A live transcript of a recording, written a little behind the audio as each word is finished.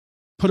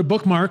put a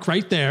bookmark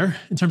right there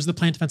in terms of the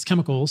plant defense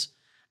chemicals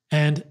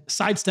and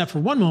sidestep for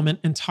one moment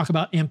and talk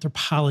about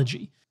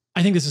anthropology.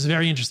 I think this is a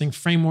very interesting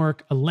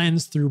framework, a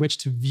lens through which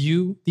to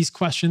view these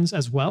questions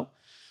as well.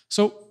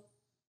 So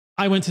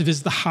I went to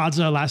visit the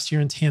Hadza last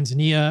year in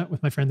Tanzania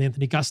with my friend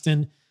Anthony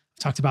Gustin. I've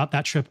talked about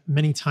that trip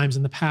many times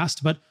in the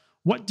past, but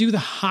what do the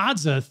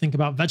Hadza think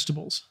about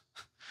vegetables?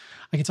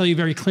 I can tell you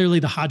very clearly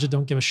the Hadza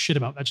don't give a shit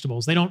about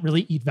vegetables. They don't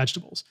really eat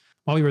vegetables.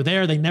 While we were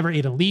there, they never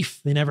ate a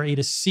leaf. They never ate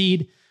a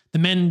seed. The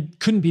men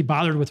couldn't be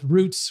bothered with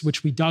roots,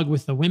 which we dug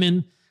with the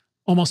women,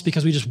 almost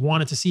because we just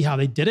wanted to see how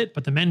they did it.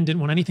 But the men didn't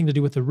want anything to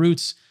do with the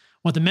roots.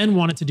 What the men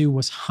wanted to do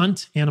was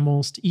hunt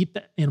animals, to eat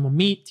the animal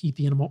meat, to eat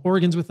the animal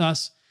organs with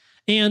us.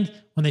 And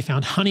when they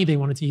found honey, they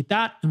wanted to eat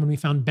that. And when we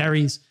found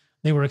berries,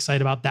 they were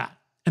excited about that.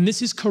 And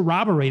this is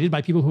corroborated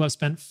by people who have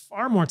spent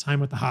far more time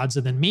with the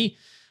Hadza than me.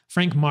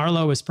 Frank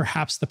Marlowe is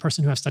perhaps the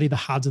person who has studied the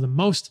Hadza the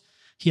most.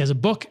 He has a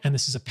book, and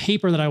this is a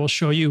paper that I will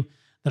show you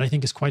that I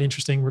think is quite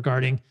interesting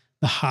regarding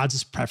the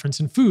Hadza's preference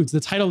in foods.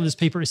 The title of this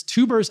paper is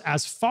Tubers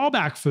as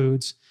Fallback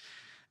Foods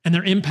and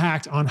Their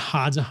Impact on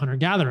Hadza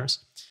Hunter-Gatherers.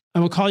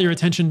 I will call your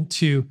attention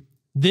to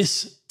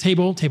this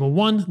table, table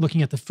 1,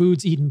 looking at the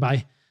foods eaten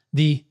by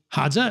the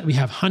Hadza. We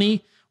have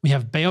honey, we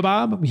have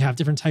baobab, we have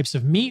different types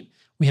of meat,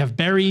 we have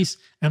berries,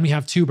 and we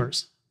have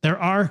tubers. There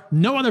are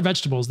no other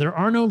vegetables. There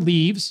are no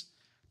leaves.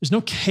 There's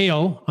no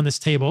kale on this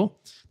table.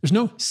 There's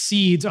no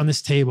seeds on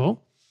this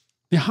table.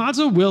 The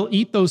Hadza will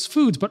eat those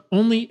foods, but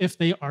only if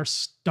they are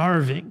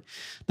starving.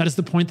 That is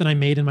the point that I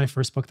made in my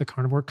first book, The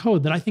Carnivore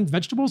Code, that I think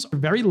vegetables are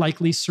very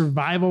likely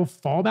survival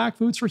fallback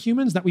foods for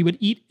humans that we would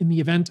eat in the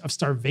event of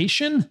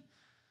starvation,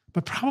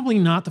 but probably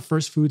not the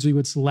first foods we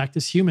would select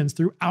as humans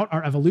throughout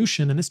our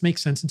evolution. And this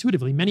makes sense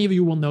intuitively. Many of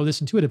you will know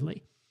this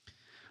intuitively.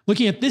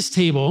 Looking at this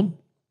table,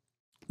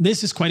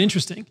 this is quite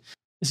interesting.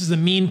 This is the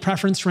mean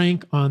preference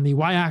rank on the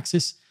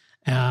y-axis,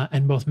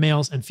 and both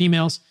males and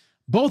females.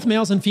 Both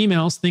males and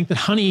females think that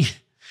honey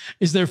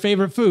is their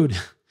favorite food,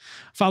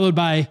 followed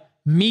by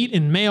meat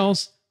in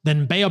males,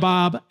 then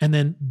baobab, and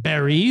then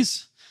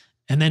berries.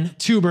 And then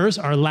tubers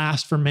are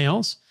last for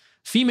males.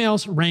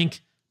 Females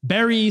rank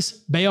berries,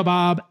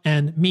 baobab,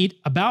 and meat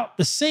about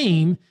the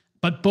same,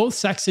 but both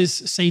sexes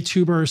say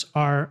tubers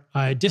are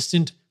a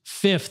distant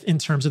fifth in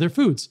terms of their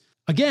foods.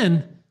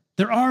 Again,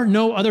 there are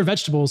no other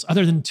vegetables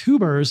other than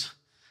tubers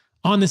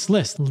on this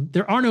list.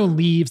 There are no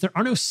leaves, there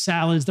are no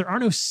salads, there are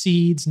no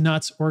seeds,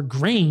 nuts, or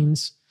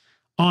grains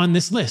on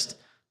this list.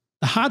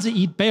 The Hadza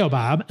eat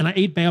baobab, and I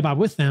ate baobab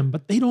with them,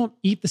 but they don't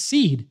eat the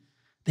seed.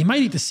 They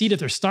might eat the seed if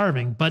they're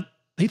starving, but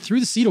they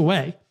threw the seed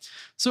away.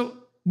 So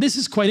this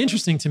is quite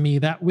interesting to me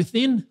that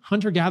within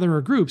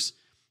hunter-gatherer groups,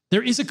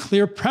 there is a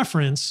clear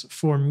preference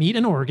for meat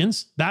and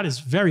organs. That is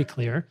very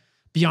clear.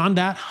 Beyond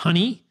that,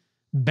 honey,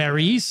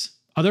 berries,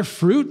 other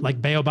fruit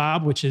like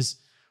baobab, which is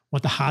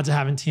what the Hadza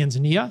have in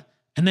Tanzania.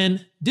 And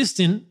then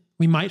distant,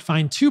 we might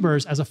find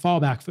tubers as a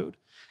fallback food.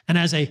 And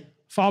as a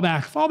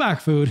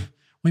fallback food,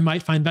 we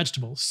might find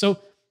vegetables. So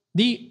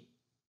the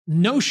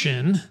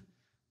notion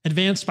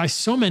advanced by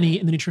so many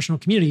in the nutritional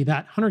community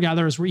that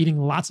hunter-gatherers were eating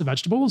lots of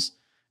vegetables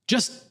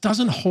just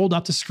doesn't hold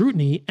up to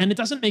scrutiny, and it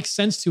doesn't make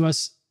sense to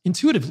us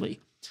intuitively.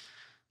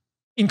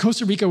 In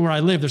Costa Rica, where I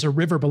live, there's a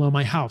river below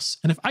my house.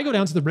 And if I go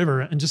down to the river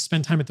and just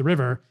spend time at the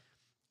river,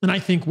 and I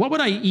think, what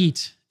would I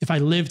eat if I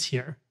lived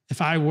here,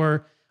 if I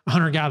were a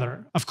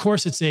hunter-gatherer? Of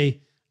course, it's a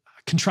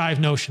contrived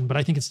notion, but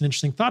I think it's an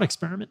interesting thought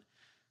experiment.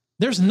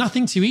 There's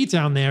nothing to eat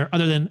down there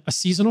other than a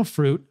seasonal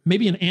fruit,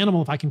 maybe an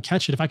animal if I can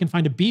catch it. If I can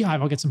find a beehive,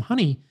 I'll get some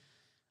honey.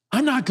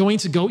 I'm not going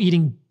to go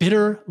eating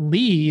bitter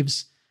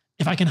leaves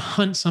if I can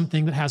hunt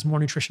something that has more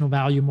nutritional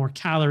value, more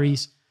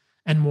calories,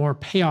 and more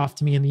payoff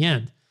to me in the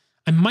end.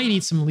 I might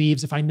eat some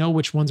leaves if I know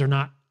which ones are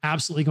not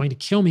absolutely going to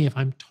kill me if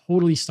I'm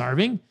totally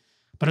starving,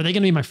 but are they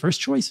going to be my first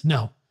choice?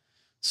 No.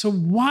 So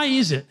why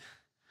is it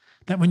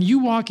that when you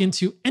walk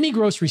into any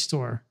grocery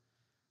store,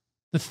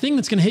 the thing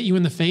that's going to hit you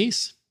in the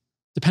face,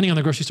 depending on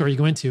the grocery store you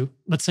go into,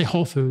 let's say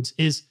Whole Foods,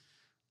 is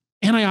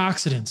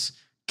antioxidants,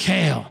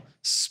 kale,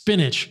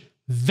 spinach,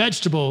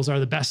 vegetables are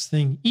the best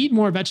thing. Eat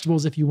more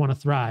vegetables if you want to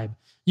thrive.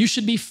 You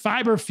should be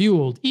fiber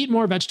fueled. Eat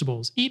more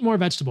vegetables. Eat more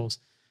vegetables.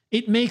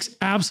 It makes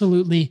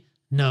absolutely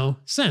no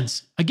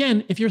sense.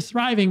 Again, if you're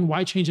thriving,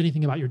 why change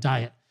anything about your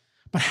diet?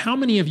 But how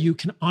many of you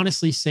can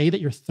honestly say that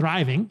you're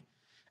thriving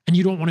and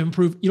you don't want to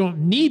improve, you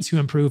don't need to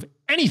improve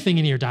anything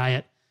in your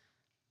diet?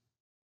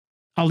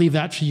 I'll leave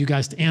that for you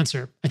guys to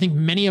answer. I think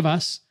many of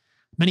us,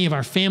 many of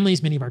our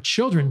families, many of our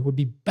children would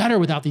be better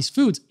without these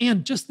foods.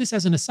 And just this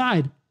as an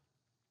aside,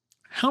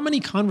 how many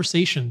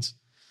conversations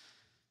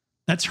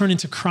that turn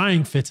into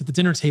crying fits at the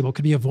dinner table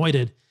could be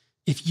avoided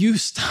if you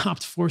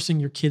stopped forcing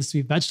your kids to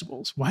eat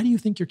vegetables? Why do you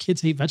think your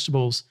kids hate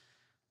vegetables?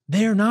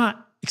 They're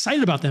not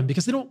excited about them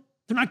because they're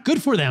not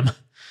good for them.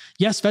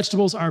 Yes,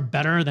 vegetables are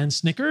better than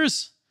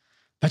Snickers.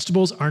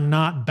 Vegetables are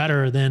not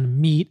better than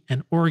meat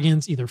and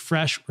organs, either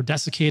fresh or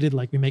desiccated,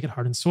 like we make at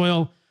Heart and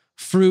Soil,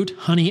 fruit,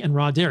 honey, and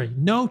raw dairy.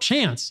 No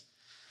chance.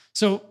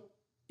 So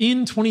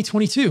in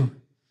 2022,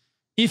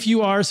 if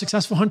you are a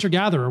successful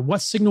hunter-gatherer,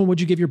 what signal would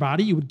you give your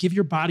body? You would give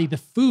your body the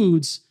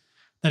foods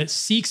that it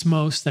seeks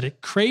most, that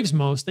it craves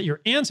most, that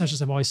your ancestors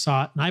have always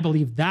sought. And I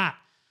believe that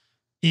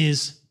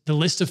is the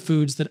list of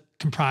foods that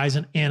comprise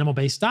an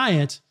animal-based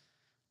diet.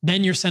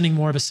 Then you're sending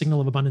more of a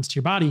signal of abundance to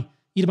your body.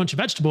 Eat a bunch of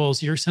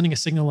vegetables, you're sending a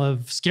signal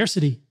of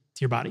scarcity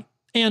to your body.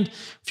 And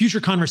future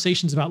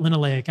conversations about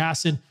linoleic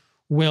acid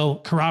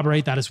will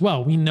corroborate that as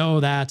well. We know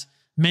that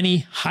many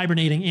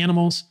hibernating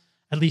animals,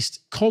 at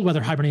least cold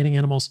weather hibernating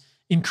animals,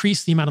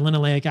 increase the amount of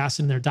linoleic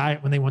acid in their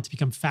diet when they want to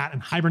become fat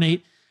and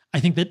hibernate. I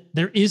think that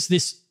there is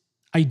this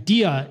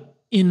idea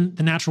in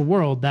the natural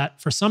world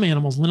that for some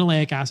animals,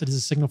 linoleic acid is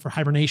a signal for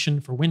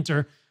hibernation, for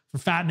winter, for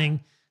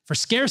fattening, for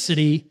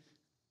scarcity.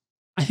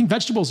 I think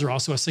vegetables are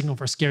also a signal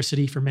for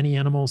scarcity for many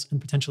animals and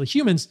potentially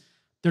humans.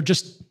 They're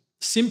just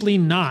simply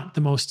not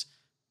the most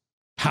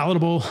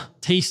palatable,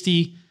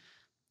 tasty,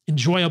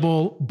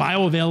 enjoyable,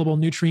 bioavailable,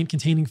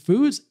 nutrient-containing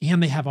foods,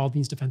 and they have all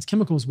these defense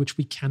chemicals, which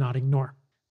we cannot ignore.